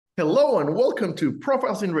Hello and welcome to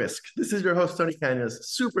Profiles in Risk. This is your host, Tony Cañas.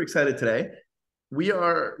 Super excited today. We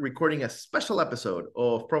are recording a special episode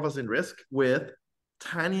of Profiles in Risk with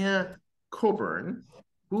Tanya Coburn,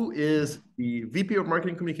 who is the VP of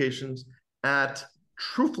Marketing Communications at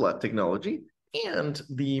Truthla Technology and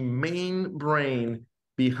the main brain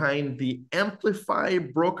behind the Amplify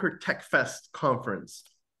Broker Tech Fest conference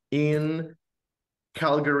in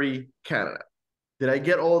Calgary, Canada. Did I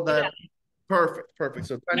get all of that? Perfect.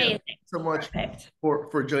 So Tanya, Amazing. thank you so much Perfect.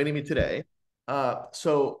 for joining me today.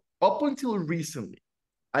 So up until recently,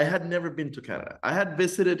 I had never been to Canada. I had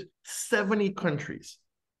visited 70 countries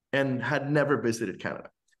and had never visited Canada.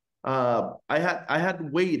 I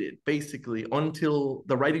had waited basically until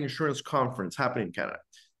the Writing Insurance Conference happened in Canada.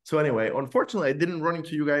 So anyway, unfortunately, I didn't run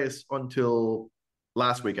into you guys until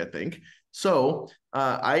last week, I think. So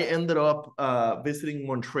I ended up visiting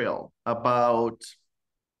Montreal about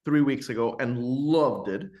 3 weeks ago and loved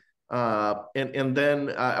it. And then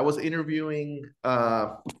I was interviewing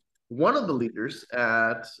one of the leaders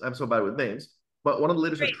at, I'm so bad with names, but one of the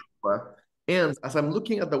leaders at Great. Trupa. And as I'm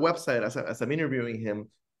looking at the website, as I'm interviewing him,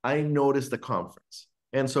 I noticed the conference.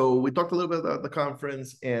 And so we talked a little bit about the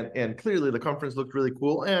conference, and clearly the conference looked really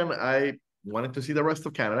cool. And I wanted to see the rest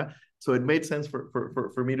of Canada. So it made sense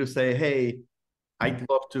for me to say, hey, I'd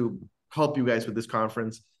love to help you guys with this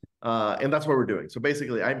conference. And that's what we're doing. So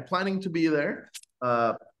basically, I'm planning to be there.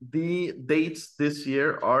 The dates this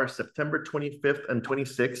year are September 25th and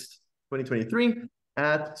 26th, 2023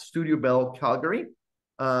 at Studio Bell, Calgary.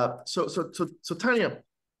 So Tanya,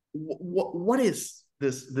 what is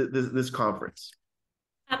this conference?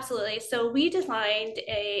 Absolutely. So we designed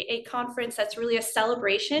a conference that's really a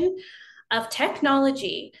celebration of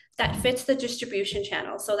technology that fits the distribution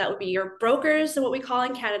channel. So that would be your brokers, what we call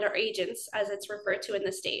in Canada, or agents, as it's referred to in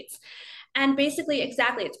the States. And basically,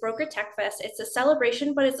 exactly, it's Broker Tech Fest. It's a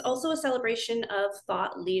celebration, but it's also a celebration of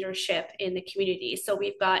thought leadership in the community. So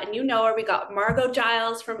we've got, and you know her, we got Margot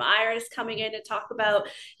Giles from Iris coming in to talk about,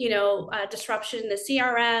 disruption in the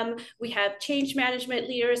CRM. We have change management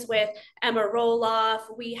leaders with Emma Roloff.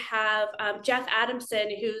 We have Jeff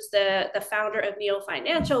Adamson, who's the founder of Neo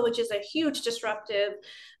Financial, which is a huge disruptive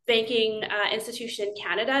banking institution in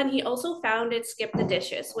Canada. And he also founded Skip the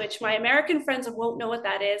Dishes, which my American friends won't know what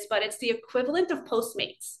that is, but it's the equivalent of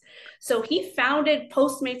Postmates. So he founded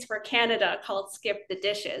Postmates for Canada called Skip the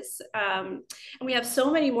Dishes. And we have so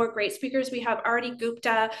many more great speakers. We have Arti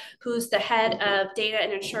Gupta, who's the head of data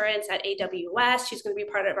and insurance at AWS. She's going to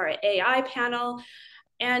be part of our AI panel.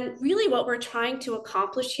 And really, what we're trying to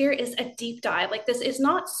accomplish here is a deep dive. Like, this is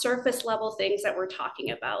not surface level things that we're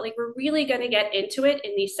talking about. Like, we're really going to get into it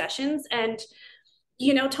in these sessions. And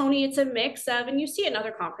Tony, it's a mix of, and you see it in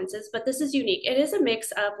other conferences, but this is unique. It is a mix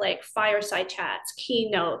of like fireside chats,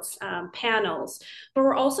 keynotes, panels, but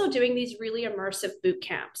we're also doing these really immersive boot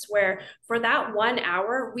camps where for that 1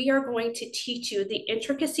 hour, we are going to teach you the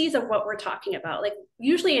intricacies of what we're talking about. Like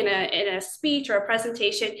usually in a speech or a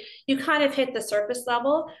presentation, you kind of hit the surface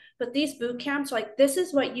level, but these boot camps, like this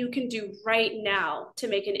is what you can do right now to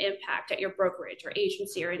make an impact at your brokerage or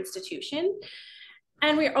agency or institution.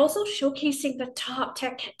 And we're also showcasing the top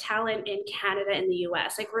tech talent in Canada and the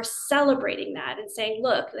US. Like we're celebrating that and saying,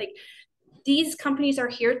 look, like these companies are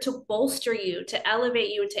here to bolster you, to elevate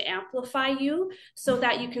you, and to amplify you so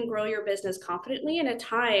that you can grow your business confidently in a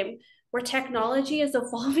time where technology is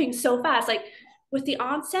evolving so fast. Like with the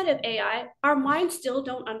onset of AI, our minds still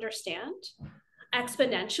don't understand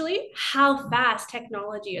exponentially how fast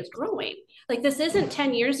technology is growing. Like this isn't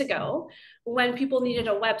 10 years ago when people needed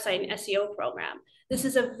a website and SEO program. This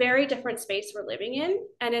is a very different space we're living in.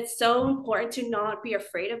 And it's so important to not be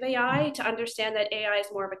afraid of AI, to understand that AI is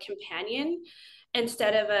more of a companion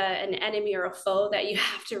instead of an enemy or a foe that you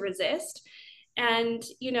have to resist. And,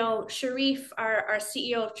 Sharif, our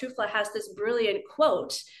CEO of Truthla, has this brilliant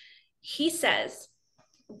quote. He says,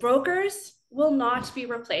 brokers will not be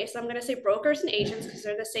replaced. I'm going to say brokers and agents because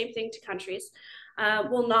they're the same thing to countries,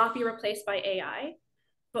 will not be replaced by AI.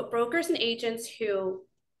 But brokers and agents who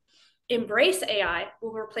embrace AI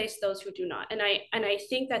will replace those who do not. And I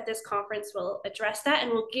think that this conference will address that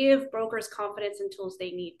and will give brokers confidence and tools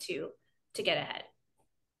they need to get ahead.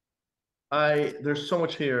 There's so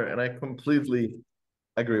much here, and I completely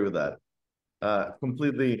agree with that.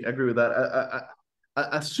 Completely agree with that.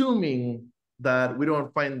 Assuming that we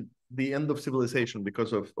don't find the end of civilization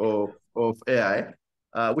because of AI,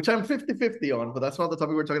 which I'm 50-50 on, but that's not the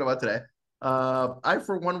topic we're talking about today. I,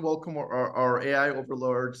 for one, welcome our AI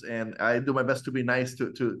overlords, and I do my best to be nice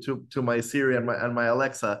to my Siri and my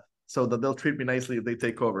Alexa so that they'll treat me nicely if they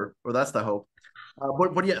take over, or that's the hope.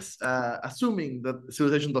 But yes, assuming that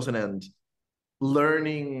civilization doesn't end,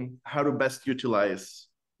 learning how to best utilize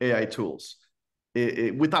AI tools,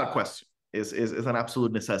 without question, is an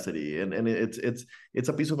absolute necessity. And it's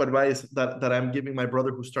a piece of advice that I'm giving my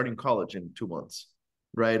brother who's starting college in 2 months,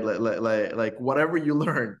 right? Like whatever you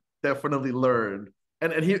learn, definitely learn.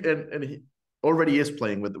 And he already is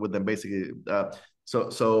playing with them basically.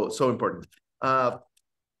 So important.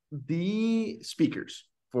 The speakers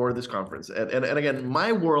for this conference, and again,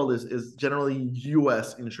 my world is generally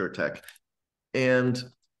US insurtech. And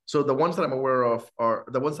so the ones that I'm aware of are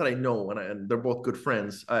the ones that I know, and they're both good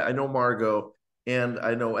friends. I know Margot and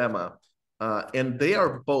I know Emma, and they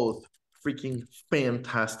are both freaking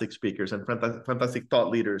fantastic speakers and fantastic thought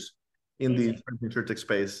leaders in the Amazing. insurtech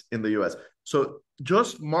space in the US. So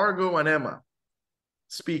just Margot and Emma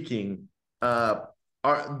speaking,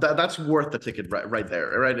 that's worth the ticket right there,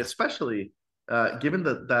 right? Especially given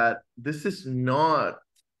that this is not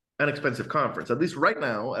an expensive conference. At least right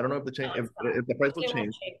now, I don't know if the No, change it's not. if the price will It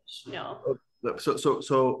won't change. change. No.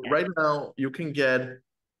 So Yeah. right now you can get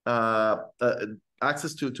uh, uh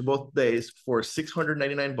access to both days for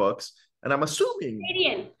 $699, and I'm assuming.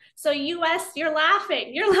 Canadian. So US, you're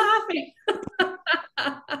laughing. You're laughing.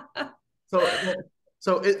 So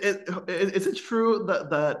so is it true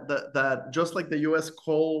that just like the US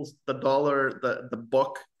calls the dollar the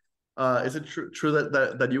buck, is it true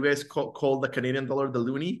that you guys call the Canadian dollar the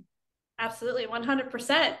loonie? Absolutely,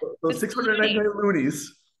 100%. So It's the loony. 699 loonies.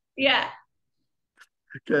 Yeah,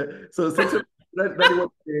 Okay, so 691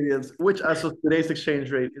 Canadians, which as of today's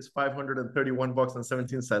exchange rate is $531 and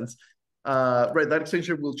 17 cents. Right, that exchange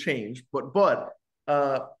rate will change, but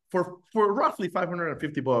for roughly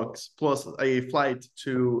 $550 plus a flight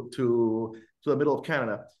to the middle of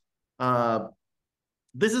Canada, uh,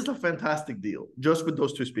 this is a fantastic deal just with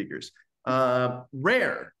those two speakers.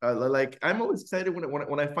 Rare. Like I'm always excited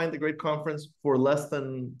when I find a great conference for less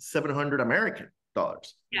than 700 American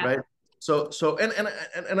dollars, yeah, right? So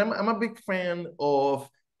I'm a big fan of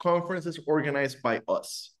conferences organized by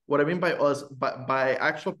us. What I mean by us, by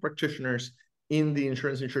actual practitioners in the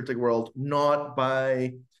insurtech world, not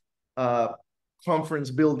by uh,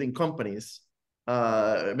 conference building companies,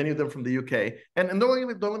 many of them from the UK. And don't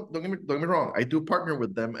get me wrong, I do partner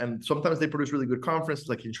with them, and sometimes they produce really good conferences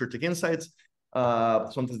like InsurTech Insights.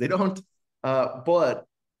 Sometimes they don't, but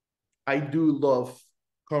I do love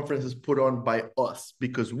conferences put on by us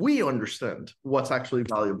because we understand what's actually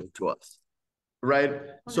valuable to us, right?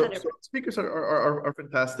 So 100%. speakers are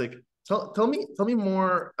fantastic. Tell me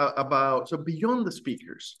more about, so beyond the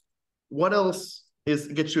speakers, what else is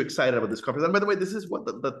gets you excited about this conference? And by the way, this is what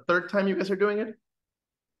the third time you guys are doing it?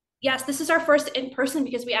 Yes, this is our first in person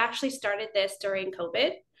because we actually started this during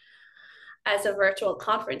COVID as a virtual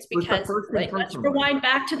conference It was the because first in like let's person one. rewind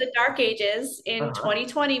back to the dark ages in Uh-huh.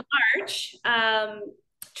 2020 March.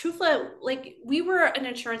 Trufla, like we were an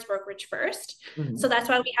insurance brokerage first. So Mhm. that's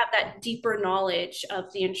why we have that deeper knowledge of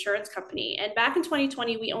the insurance company. And back in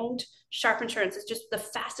 2020, we owned Sharp Insurance. It's just the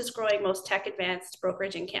fastest growing, most tech advanced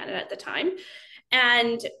brokerage in Canada at the time.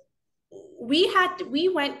 And we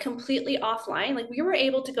went completely offline. Like we were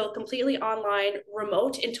able to go completely online,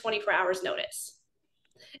 remote in 24 hours notice,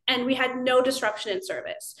 and we had no disruption in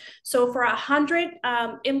service. So for 100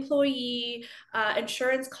 employee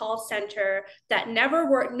insurance call center that never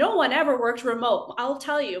worked, no one ever worked remote. I'll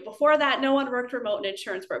tell you, before that, no one worked remote in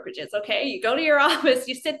insurance brokerages. Okay, you go to your office,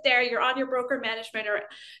 you sit there, you're on your broker management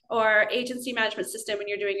or agency management system, and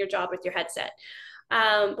you're doing your job with your headset.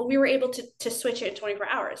 But we were able to switch it in 24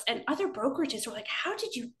 hours. And other brokerages were like, how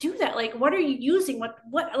did you do that? Like, what are you using? What,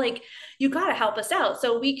 like, you got to help us out.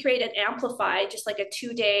 So we created Amplify, just like a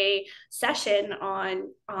 2-day session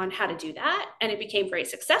on how to do that. And it became very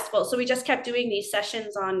successful. So we just kept doing these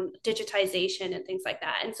sessions on digitization and things like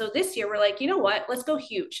that. And so this year we're like, you know what? Let's go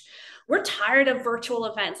huge. We're tired of virtual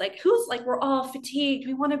events. Like, who's like, we're all fatigued.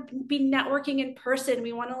 We want to be networking in person.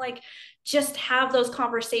 We want to like just have those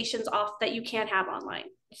conversations off that you can't have online.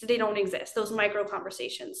 So they don't exist, those micro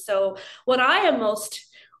conversations. So what I am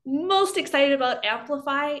most excited about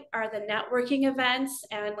Amplify are the networking events.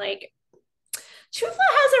 And like Truthful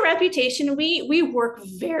has a reputation. We work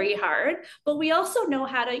very hard, but we also know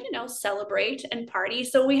how to, celebrate and party.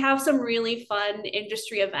 So we have some really fun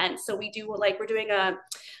industry events. So we do like we're doing a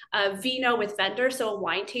vino with vendors, so a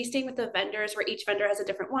wine tasting with the vendors where each vendor has a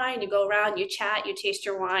different wine. You go around, you chat, you taste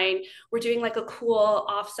your wine. We're doing like a cool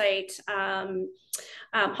offsite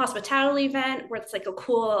hospitality event where it's like a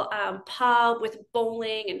cool pub with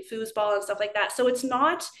bowling and foosball and stuff like that. So it's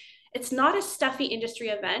not a stuffy industry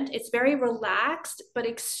event. It's very relaxed but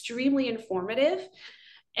extremely informative.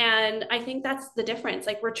 And I think that's the difference.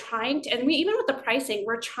 Like we're trying to, and we even with the pricing,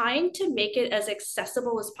 we're trying to make it as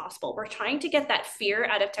accessible as possible. We're trying to get that fear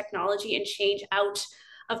out of technology and change out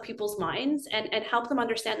of people's minds and help them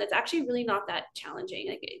understand that it's actually really not that challenging.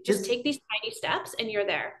 Like just Is take these tiny steps and you're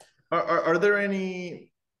there. are there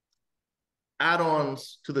any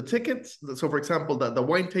add-ons to the tickets? So, for example, the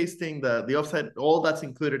wine tasting, the offsite, all that's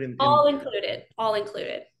included in. All included. All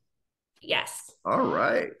included. Yes. All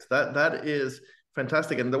right, that is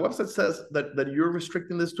fantastic. And the website says that you're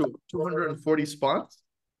restricting this to 240 spots.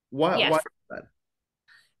 Why Yes. is that?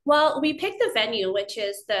 Well, we picked the venue, which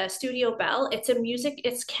is the Studio Bell.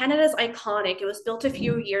 It's Canada's iconic. It was built a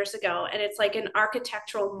few years ago and it's like an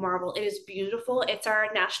architectural marvel. It is beautiful. It's our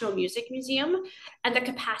National Music Museum and the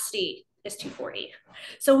capacity is 240.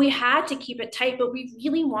 So we had to keep it tight, but we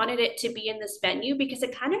really wanted it to be in this venue because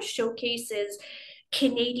it kind of showcases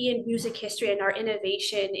Canadian music history and our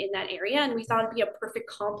innovation in that area. And we thought it'd be a perfect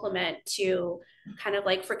complement to kind of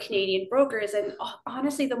like for Canadian brokers. And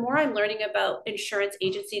honestly, the more I'm learning about insurance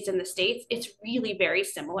agencies in the States, it's really very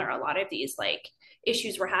similar. A lot of these like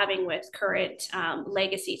issues we're having with current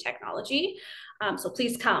legacy technology. So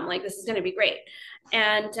please come, like this is going to be great.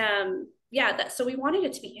 And yeah, so we wanted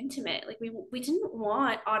it to be intimate. Like we didn't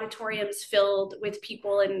want auditoriums filled with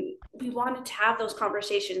people, and we wanted to have those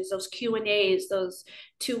conversations, those Q&As, those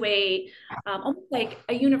two-way, almost like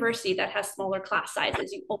a university that has smaller class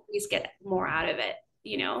sizes. You always get more out of it.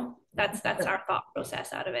 You know, that's our thought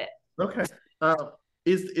process out of it. Okay. Uh,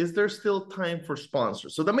 is there still time for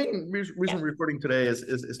sponsors? So the main reason Yeah, we're recording today is to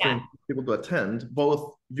yeah. encourage people to attend,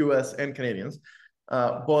 both U.S. and Canadians.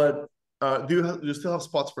 But do you still have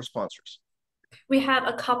spots for sponsors? We have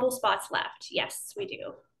a couple spots left. Yes, we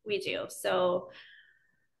do. We do. So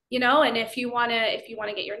you know, and if you want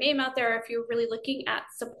to get your name out there, if you're really looking at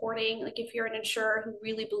supporting, like if you're an insurer who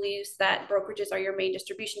really believes that brokerages are your main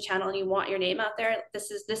distribution channel and you want your name out there,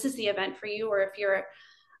 this is the event for you. Or if you're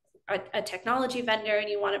a technology vendor and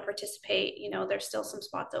you want to participate, you know, there's still some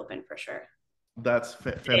spots open for sure. That's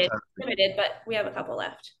Limited, fantastic. limited, but we have a couple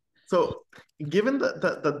left. So, given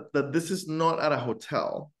that this is not at a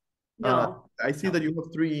hotel, uh, No, I see that no, you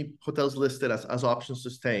have three hotels listed as options to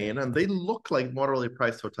stay in, and they look like moderately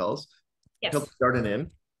priced hotels. Hilton yes. Garden Inn.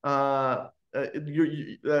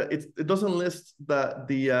 It doesn't list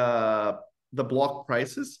the block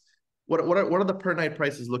prices. What are the per night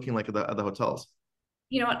prices looking like at the hotels?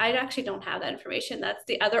 You know what? I actually don't have that information. That's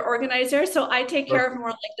the other organizer. So I take care Okay. of more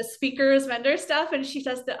like the speakers, vendor stuff, and she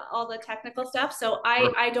does all the technical stuff. So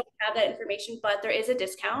I don't have that information, but there is a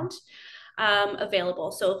discount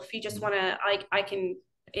available. So if you just want to, I can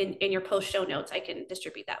in your post show notes, I can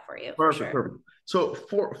distribute that for you for Perfect, sure. perfect. So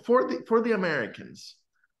for the Americans,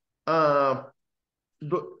 uh,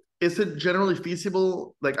 but is it generally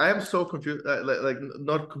feasible? Like I am so confused, like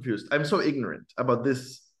not confused. I'm so ignorant about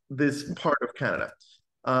this part of Canada.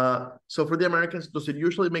 So for the Americans, does it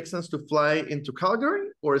usually make sense to fly into Calgary,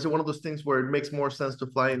 or is it one of those things where it makes more sense to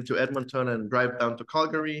fly into Edmonton and drive down to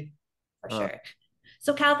Calgary? For Uh, sure.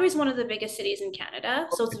 So Calgary is one of the biggest cities in Canada,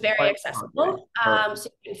 so it's very fly to Calgary. accessible. All right. So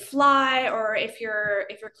you can fly, or if you're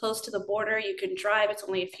close to the border, you can drive. It's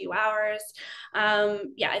only a few hours.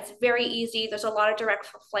 Yeah, it's very easy. There's a lot of direct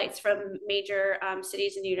flights from major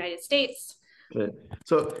cities in the United States. Okay.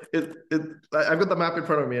 So I've got the map in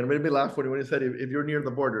front of me, and it made me laugh when you said if you're near the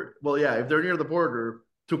border. Well, yeah, if they're near the border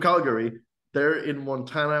to Calgary, they're in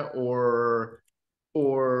Montana or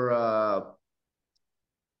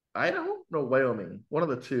I don't know, Wyoming, one of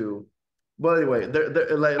the two. But anyway,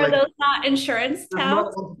 they're Are like those not insurance there's not a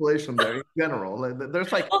towns? population there in general. Like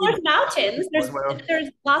there's like Well, eight there's mountains. There's in Wyoming. there's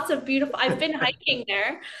lots of beautiful. I've been hiking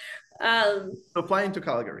there. Um, So flying to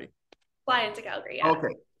Calgary. Fly into Calgary. Yeah. Okay,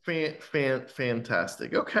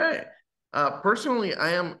 fantastic. Okay. Personally,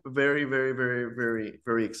 I am very, very, very, very,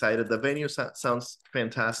 very excited. The venue sounds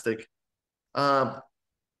fantastic. Um,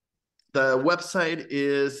 the website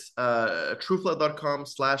is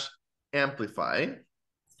truefly.com/amplify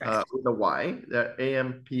Correct. with a Y,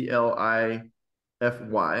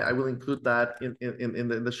 Amplify. I will include that in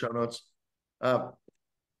the show notes. Uh,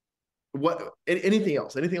 anything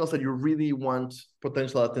else? Anything else that you really want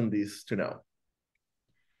potential attendees to know?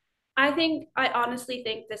 I honestly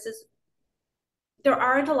think there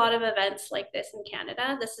aren't a lot of events like this in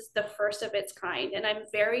Canada. This is the first of its kind. And I'm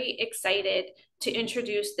very excited to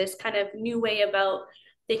introduce this kind of new way about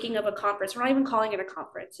thinking of a conference. We're not even calling it a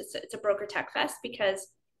conference, it's a broker tech fest because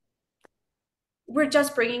we're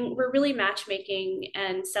really matchmaking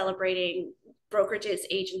and celebrating brokerages,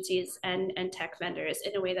 agencies, and tech vendors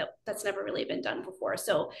in a way that's never really been done before.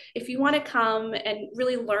 So if you want to come and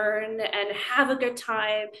really learn and have a good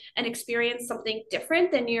time and experience something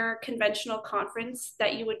different than your conventional conference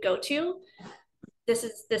that you would go to, this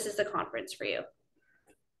is the conference for you.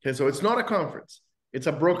 Okay, so it's not a conference; it's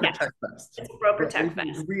a broker Yes, tech fest. it's a broker So I tech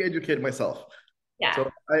need to fest. re-educate myself. Yeah.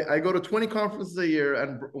 So I go to 20 conferences a year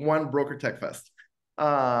and one broker tech fest.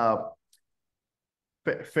 Uh,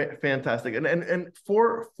 Fantastic. And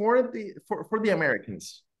for the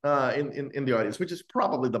Americans in the audience, which is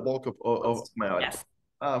probably the bulk of my audience.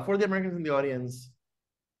 Yes. For the Americans in the audience,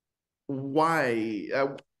 why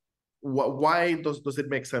why does it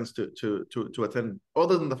make sense to attend,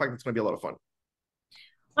 other than the fact that it's going to be a lot of fun?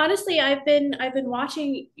 Honestly, I've been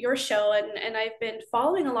watching your show and I've been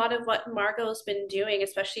following a lot of what Margot's been doing,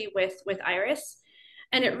 especially with Iris.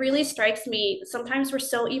 And it really strikes me, sometimes we're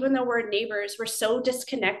so, even though we're neighbors, we're so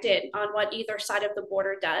disconnected on what either side of the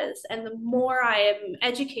border does. And the more I am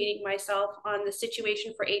educating myself on the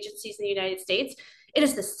situation for agencies in the United States, it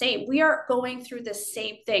is the same. We are going through the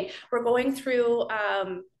same thing. We're going through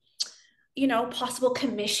possible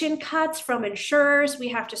commission cuts from insurers. We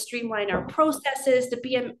have to streamline our processes.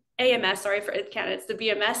 The AMS, sorry for candidates, the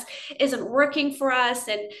BMS isn't working for us,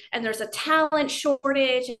 and there's a talent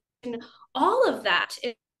shortage, and all of that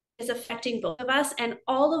is affecting both of us. And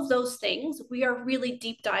all of those things we are really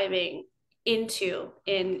deep diving into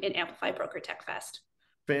in Amplify Broker Tech Fest.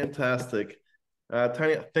 Fantastic.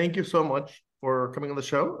 Tanya, thank you so much for coming on the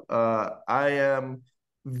show. I am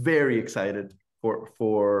very excited for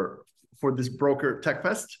this broker tech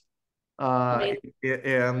fest. Amazing.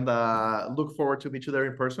 And look forward to meet you there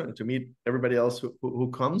in person and to meet everybody else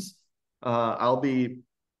who comes. I'll be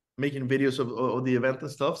making videos of the event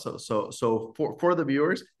and stuff. So for the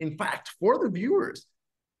viewers, in fact, for the viewers,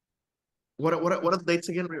 what are the dates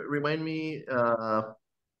again? Remind me.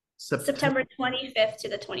 September. September 25th to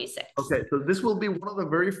the 26th. Okay, so this will be one of the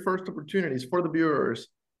very first opportunities for the viewers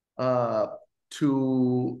uh,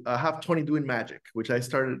 to have Tony doing magic, which I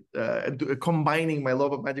started combining my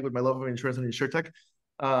love of magic with my love of insurance and insurtech.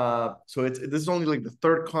 So this is only like the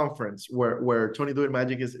third conference where Tony doing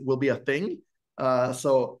magic will be a thing.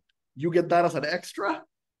 So you get that as an extra.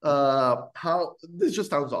 How this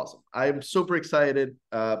just sounds awesome. I'm super excited.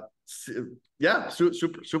 Yeah,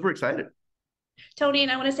 super excited. Tony,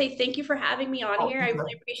 and I want to say thank you for having me on Oh, here. I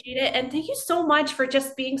really appreciate it. And thank you so much for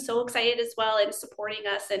just being so excited as well and supporting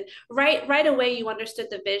us. And right away you understood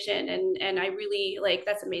the vision, and I really like,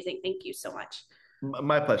 that's amazing. Thank you so much.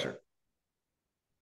 my pleasure.